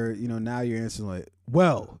where, now you're answering like,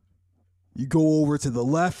 well, you go over to the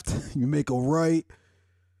left, you make a right,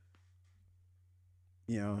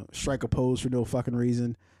 strike a pose for no fucking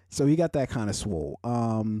reason. So he got that kind of swole.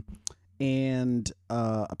 And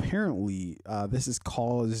apparently, this has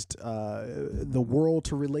caused the world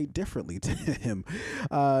to relate differently to him.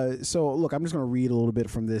 So, look, I'm just going to read a little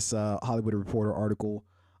bit from this Hollywood Reporter article.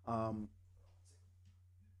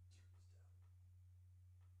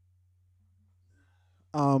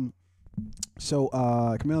 So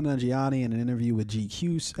Kumail Nanjiani in an interview with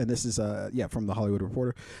GQ, and this is from the Hollywood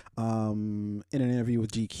Reporter, in an interview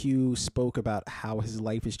with GQ, spoke about how his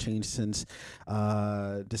life has changed since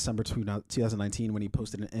December 2019 when he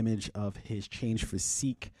posted an image of his changed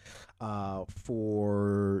physique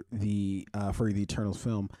for the Eternals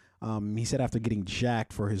film. He said after getting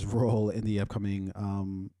jacked for his role in the upcoming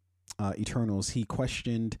Eternals, he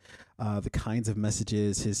questioned the kinds of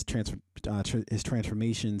messages his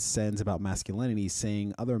transformation sends about masculinity,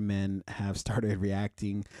 saying other men have started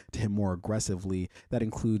reacting to him more aggressively. That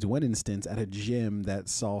includes one instance at a gym that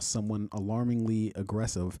saw someone get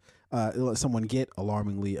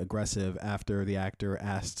alarmingly aggressive after the actor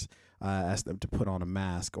asked them to put on a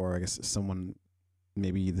mask, or I guess someone,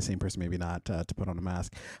 maybe the same person, maybe not, to put on a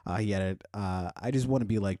mask. He added, I just want to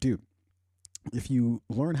be like, dude, if you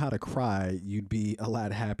learn how to cry, you'd be a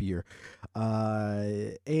lot happier.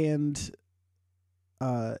 And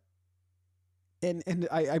I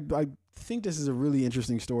think this is a really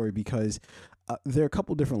interesting story because there are a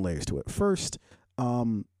couple different layers to it. First,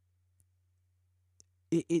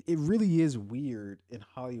 it really is weird in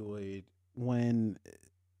Hollywood when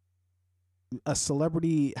a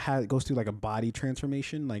celebrity goes through like a body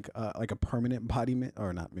transformation, like a permanent body,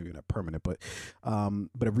 or not, maybe not permanent, but a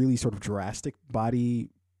really sort of drastic body,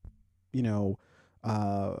 body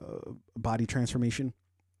transformation,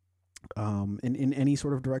 in any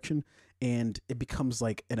sort of direction, and it becomes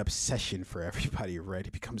like an obsession for everybody, right?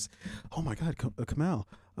 It becomes, oh my God, Kumail,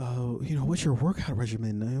 what's your workout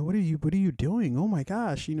regimen? What are you doing? Oh my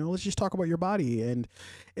gosh, let's just talk about your body. And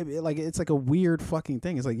it's like a weird fucking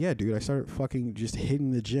thing. It's like, yeah, dude, I started fucking just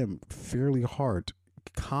hitting the gym fairly hard.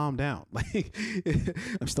 Calm down. Like,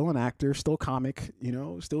 I'm still an actor, still comic,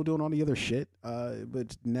 still doing all the other shit.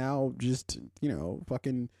 But now just,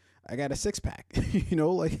 fucking, I got a six pack,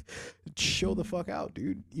 like, chill the fuck out,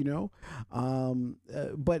 dude,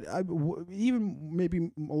 but even maybe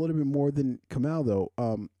a little bit more than Kumail though.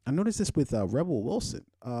 I noticed this with Rebel Wilson,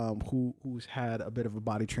 who's had a bit of a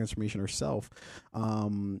body transformation herself.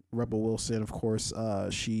 Rebel Wilson, of course,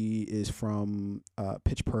 she is from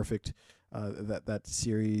Pitch Perfect, that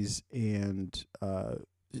series, and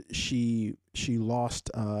she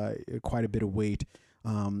lost quite a bit of weight.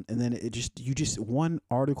 And then you just one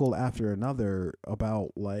article after another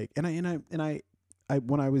about like, and I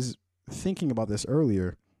when I was thinking about this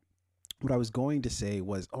earlier, what I was going to say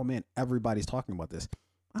was, oh man, everybody's talking about this.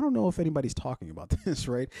 I don't know if anybody's talking about this,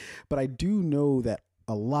 right? But I do know that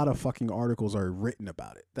a lot of fucking articles are written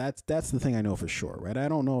about it. That's the thing I know for sure, right? I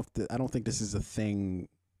don't know I don't think this is a thing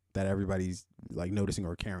that everybody's like noticing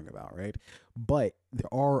or caring about, right? But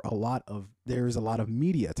there's a lot of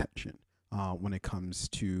media attention when it comes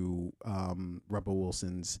to Rebel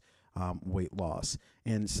Wilson's weight loss.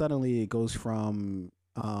 And suddenly it goes from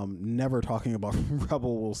never talking about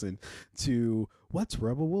Rebel Wilson to what's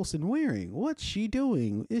Rebel Wilson wearing? What's she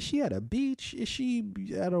doing? Is she at a beach? Is she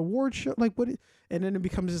at an award show? Like what? And then it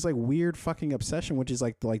becomes this like weird fucking obsession, which is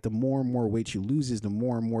like the more and more weight she loses, the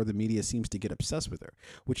more and more the media seems to get obsessed with her,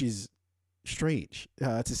 which is strange,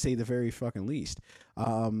 to say the very fucking least.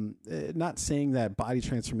 Not saying that body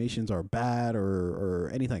transformations are bad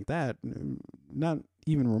or anything like that, not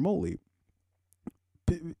even remotely,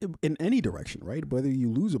 in any direction, right? Whether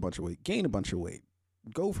you lose a bunch of weight, gain a bunch of weight,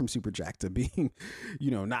 go from super jacked to being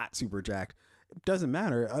not super jacked, it doesn't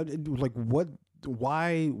matter. Like what,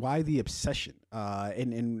 why the obsession?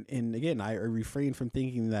 And again, I refrain from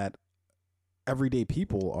thinking that everyday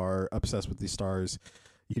people are obsessed with these stars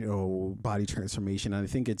body transformation. I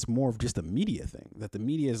think it's more of just a media thing, that the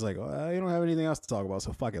media is like, oh, you don't have anything else to talk about,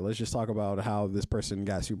 so fuck it, let's just talk about how this person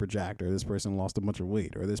got super jacked, or this person lost a bunch of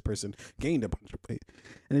weight, or this person gained a bunch of weight.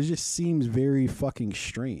 And it just seems very fucking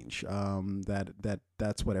strange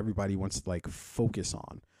that's what everybody wants to like focus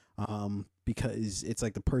on, because it's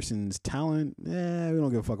like the person's talent, we don't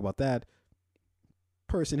give a fuck about that.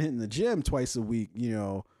 Person hitting the gym twice a week,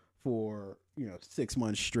 for 6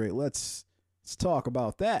 months straight, let's talk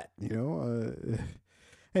about that,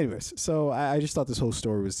 anyways. So I just thought this whole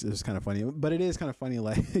story was kind of funny, but it is kind of funny,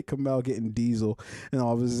 like Kumail getting Diesel, and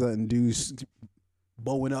all of a sudden dudes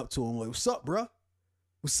bowing up to him like, what's up, bro?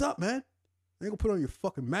 What's up, man? I ain't gonna put on your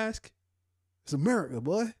fucking mask. It's America,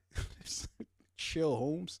 boy. Chill,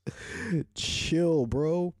 Holmes. Chill,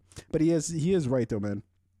 bro. But he is right though, man.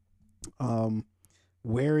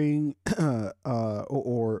 Wearing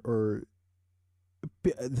or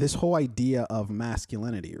this whole idea of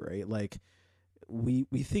masculinity, right? Like we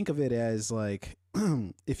think of it as like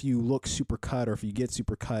if you look super cut or if you get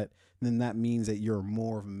super cut, then that means that you're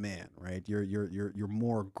more of a man, right? You're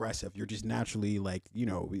more aggressive. You're just naturally like, you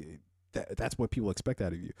know, that's what people expect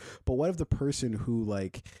out of you. But what if the person who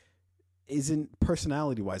like isn't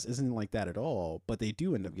personality wise isn't like that at all, but they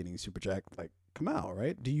do end up getting super jacked like Kumail,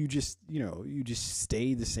 right? Do you just, you know, you just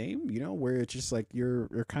stay the same, you know, where it's just like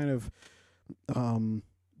you're kind of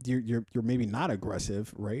you're maybe not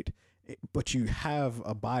aggressive, right? But you have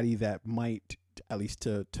a body that might, at least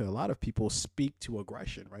to a lot of people, speak to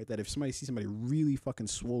aggression, right? That if somebody sees somebody really fucking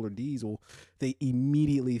swole or diesel, they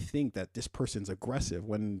immediately think that this person's aggressive,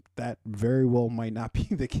 when that very well might not be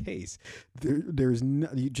the case. There's no,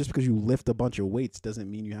 just because you lift a bunch of weights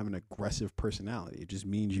doesn't mean you have an aggressive personality. It just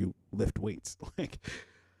means you lift weights. Like,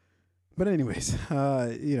 but anyways,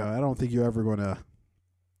 you know, I don't think you're ever gonna.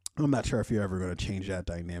 I'm not sure if you're ever going to change that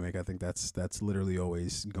dynamic. I think that's literally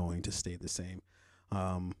always going to stay the same.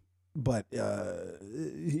 But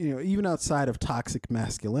you know, even outside of toxic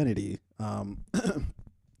masculinity,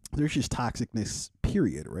 there's just toxicness,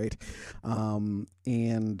 period, right? And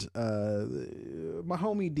my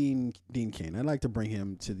homie Dean Cain, I'd like to bring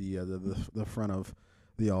him to the front of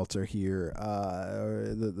the altar here,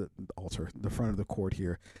 the front of the court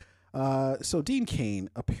here. So Dean Cain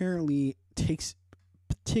apparently takes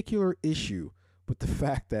particular issue with the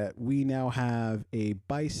fact that we now have a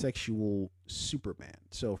bisexual Superman.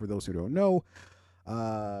 So for those who don't know,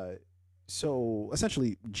 so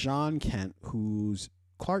essentially John Kent, who's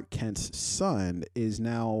Clark Kent's son, is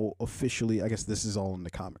now officially, I guess this is all in the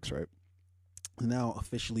comics, right? Now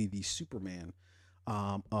officially the Superman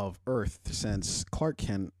of Earth, since Clark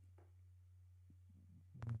Kent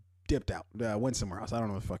dipped out, went somewhere else. I don't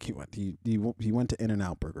know where the fuck he went. He went to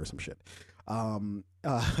In-N-Out Burger or some shit.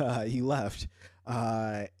 He left,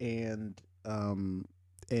 and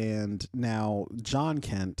now John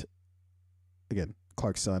Kent, again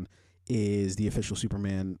Clark's son, is the official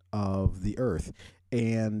Superman of the Earth.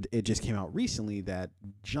 And it just came out recently that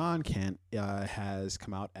John Kent has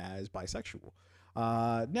come out as bisexual.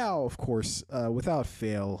 Now, of course, without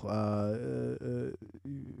fail,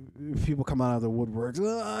 people come out of the woodworks.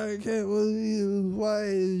 I can't believe, why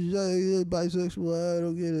is bisexual? I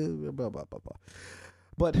don't get it. Blah, blah, blah, blah.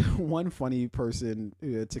 But one funny person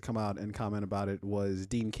to come out and comment about it was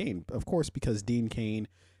Dean Cain. Of course, because Dean Cain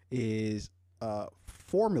is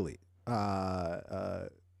formerly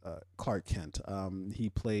Clark Kent. He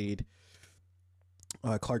played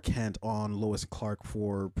Clark Kent on Lois and Clark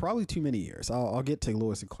for probably too many years. I'll get to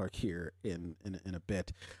Lois and Clark here in a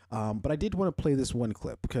bit. But I did want to play this one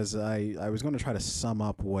clip because I was going to try to sum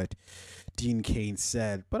up what Dean Cain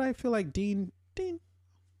said, but I feel like Dean, I'll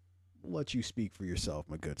let you speak for yourself,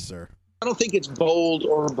 my good sir. I don't think it's bold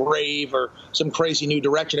or brave or some crazy new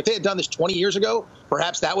direction. If they had done this 20 years ago,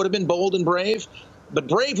 perhaps that would have been bold and brave. But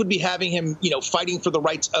brave would be having him, you know, fighting for the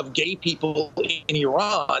rights of gay people in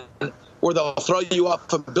Iran, where they'll throw you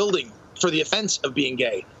off a building for the offense of being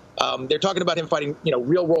gay. They're talking about him fighting, you know,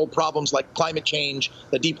 real world problems like climate change,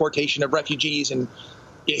 the deportation of refugees, and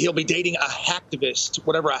he'll be dating a hacktivist,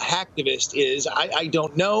 whatever a hacktivist is. I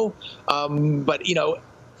don't know. But, you know,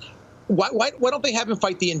 why don't they have him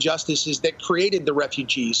fight the injustices that created the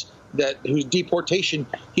refugees whose deportation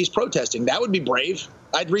he's protesting? That would be brave.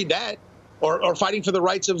 I'd read that. Or fighting for the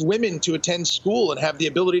rights of women to attend school and have the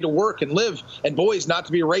ability to work and live, and boys not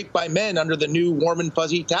to be raped by men under the new warm and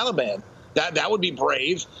fuzzy Taliban. That would be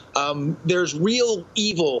brave. There's real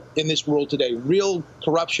evil in this world today, real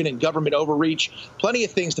corruption and government overreach, plenty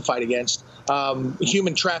of things to fight against,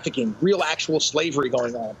 human trafficking, real actual slavery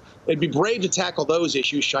going on. It'd be brave to tackle those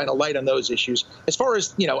issues, shine a light on those issues. As far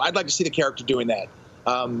as, you know, I'd like to see the character doing that.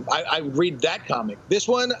 I read that comic. This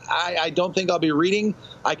one, I don't think I'll be reading.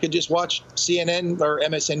 I could just watch CNN or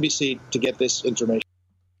MSNBC to get this information.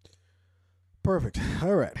 Perfect.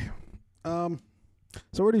 All right.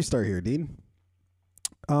 So where do you start here, Dean?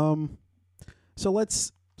 So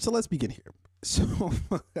let's begin here. So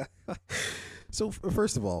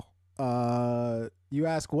first of all, you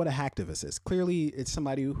ask what a hacktivist is. Clearly, it's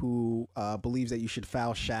somebody who believes that you should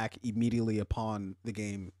foul Shaq immediately upon the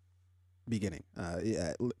game beginning.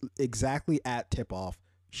 Exactly at tip-off,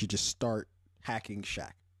 you should just start hacking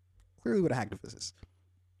Shaq. Clearly what a hacktivist is.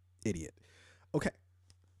 Idiot. Okay.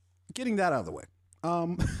 Getting that out of the way.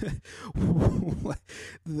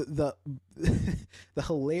 The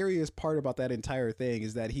hilarious part about that entire thing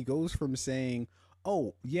is that he goes from saying,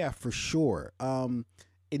 oh yeah, for sure,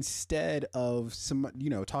 instead of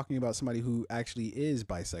talking about somebody who actually is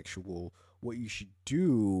bisexual, what you should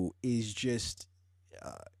do is just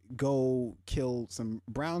go kill some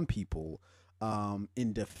brown people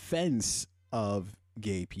in defense of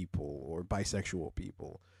gay people or bisexual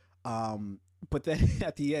people. But then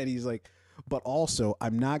at the end, he's like, but also,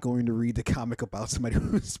 I'm not going to read the comic about somebody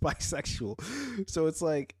who's bisexual. So it's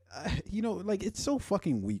like, like, it's so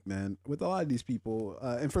fucking weak, man, with a lot of these people.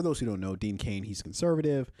 And for those who don't know, Dean Cain, he's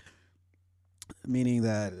conservative, meaning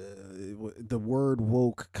that the word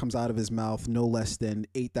woke comes out of his mouth no less than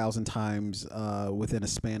 8,000 times within a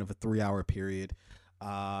span of a 3-hour period.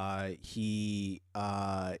 He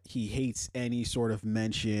hates any sort of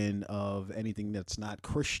mention of anything that's not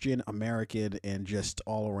Christian, American, and just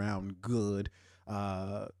all around good.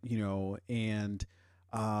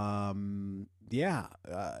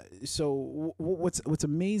 So what's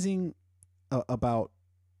amazing about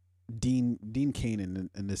Dean Cain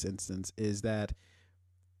in this instance is that,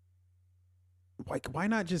 like, why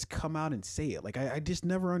not just come out and say it? Like, I just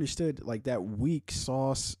never understood, like, that weak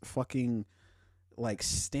sauce fucking, like,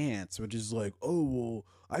 stance, which is like, oh, well,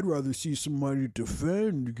 I'd rather see somebody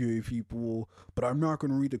defend gay people, but I'm not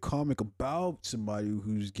going to read a comic about somebody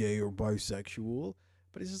who's gay or bisexual.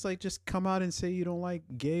 But it's just like, just come out and say you don't like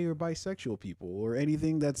gay or bisexual people or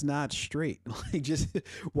anything that's not straight. Like, just,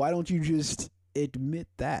 why don't you just admit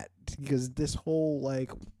that? Because this whole,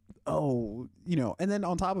 like, oh, and then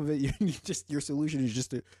on top of it, your solution is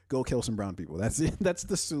just to go kill some brown people. That's it. That's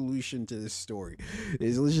the solution to this story.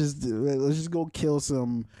 Is let's just go kill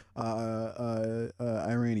some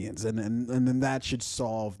Iranians, and then that should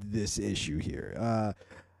solve this issue here.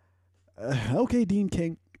 Okay, Dean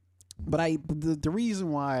Cain. But the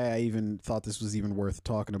reason why I even thought this was even worth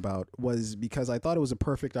talking about was because I thought it was a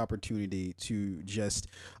perfect opportunity to just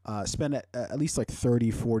spend at least like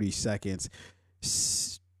 30-40 seconds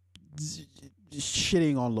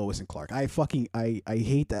shitting on Lois and Clark. I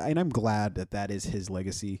hate that, and I'm glad that is his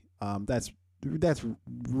legacy. That's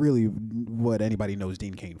really what anybody knows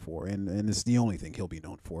Dean Cain for, and it's the only thing he'll be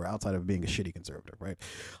known for outside of being a shitty conservative, right?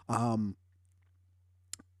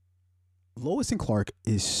 Lois and Clark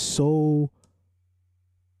is so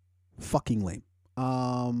fucking lame.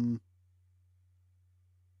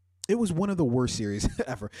 It was one of the worst series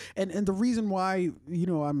ever. And the reason why,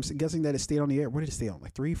 I'm guessing that it stayed on the air. What did it stay on?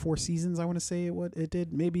 Like 3-4 seasons, I want to say it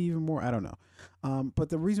did. Maybe even more. I don't know. But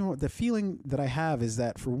the feeling that I have is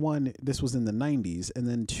that, for one, this was in the 90s. And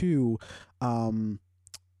then two,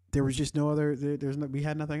 there was just no other, we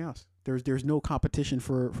had nothing else. There's no competition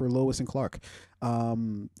for Lois and Clark. But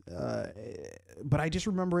I just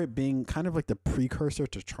remember it being kind of like the precursor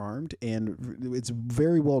to Charmed, and it's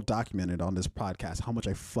very well documented on this podcast how much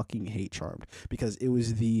I fucking hate Charmed, because it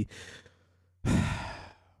was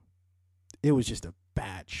just a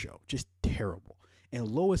bad show, just terrible. And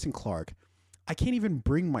Lois and Clark, I can't even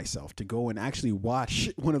bring myself to go and actually watch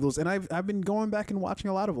one of those. And I've been going back and watching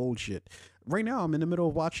a lot of old shit. Right now, I'm in the middle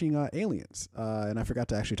of watching Aliens, and I forgot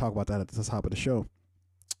to actually talk about that at the top of the show.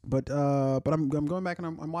 But I'm going back and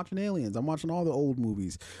I'm watching Aliens. I'm watching all the old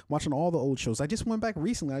movies, watching all the old shows. I just went back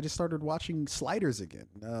recently. I just started watching Sliders again.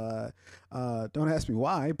 Don't ask me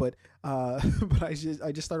why, but I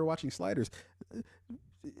just started watching Sliders.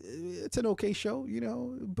 It's an okay show,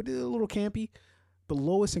 but a little campy. But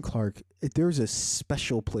Lois and Clark, there's a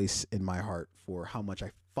special place in my heart for how much I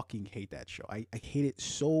fucking hate that show. I hate it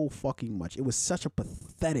so fucking much. It was such a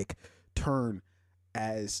pathetic turn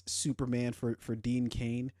as Superman for Dean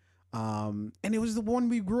Cain. And it was the one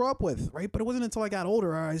we grew up with, right? But it wasn't until I got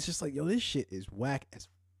older I was just like, yo, this shit is whack as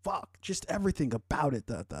fuck. Just everything about it.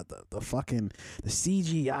 The fucking, the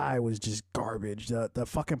CGI was just garbage. The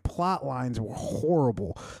fucking plot lines were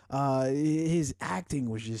horrible. His acting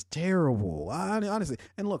was just terrible. Honestly.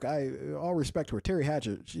 And look, all respect to her, Terry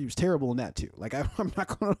Hatcher, she was terrible in that too. Like, I'm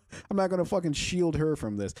not gonna fucking shield her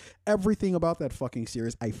from this. Everything about that fucking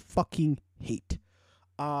series I fucking hate.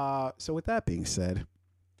 So with that being said,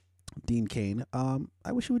 Dean Cain,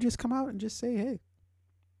 I wish you would just come out and just say, hey,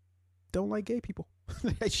 don't like gay people.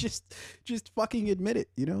 just fucking admit it,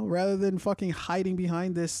 rather than fucking hiding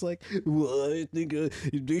behind this, like, well, I think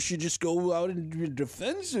they should just go out in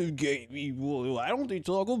defense of gay people. Why don't they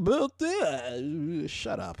talk about that?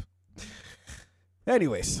 Shut up.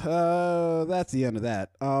 Anyways, that's the end of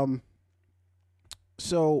that. Yeah,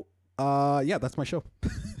 that's my show.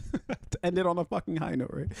 To end it on a fucking high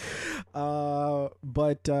note, right?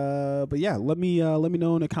 But yeah, let me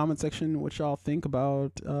know in the comment section what y'all think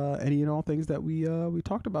about any and all things that we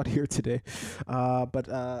talked about here today. But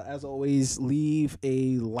as always, leave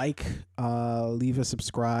a like, leave a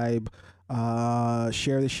subscribe,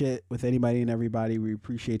 Share the shit with anybody and everybody. We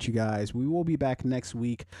appreciate you guys. We will be back next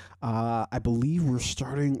week. I believe we're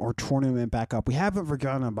starting our tournament back up. We haven't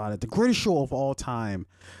forgotten about it. The greatest show of all time,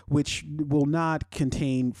 which will not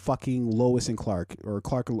contain fucking Lois and Clark, or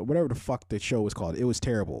Clark, whatever the fuck the show was called. It was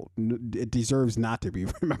terrible. It deserves not to be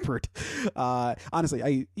remembered. Honestly,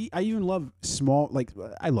 I even love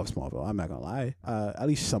I love Smallville. I'm not gonna lie. At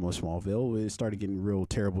least some of Smallville. It started getting real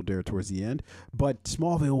terrible there towards the end, but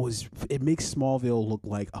Smallville it makes Smallville look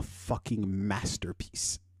like a fucking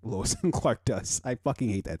masterpiece. Lois and Clark does. I fucking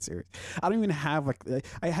hate that series. I don't even have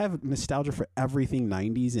I have nostalgia for everything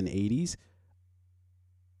 90s and 80s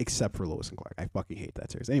except for Lois and Clark. I fucking hate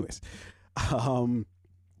that series. Anyways,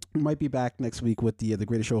 we might be back next week with the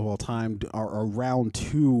greatest show of all time, our round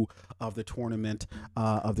 2 of the tournament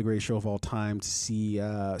of the greatest show of all time, to see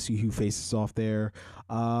who faces off there.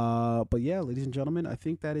 But yeah, ladies and gentlemen, I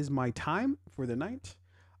think that is my time for the night.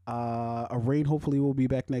 Rain hopefully will be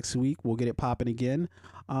back next week. We'll get it popping again.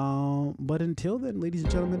 But until then, ladies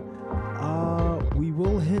and gentlemen, we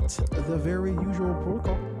will hit the very usual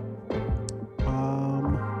protocol.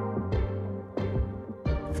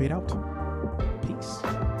 Fade out. Peace.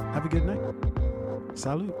 Have a good night.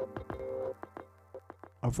 Salut.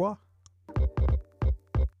 Au revoir.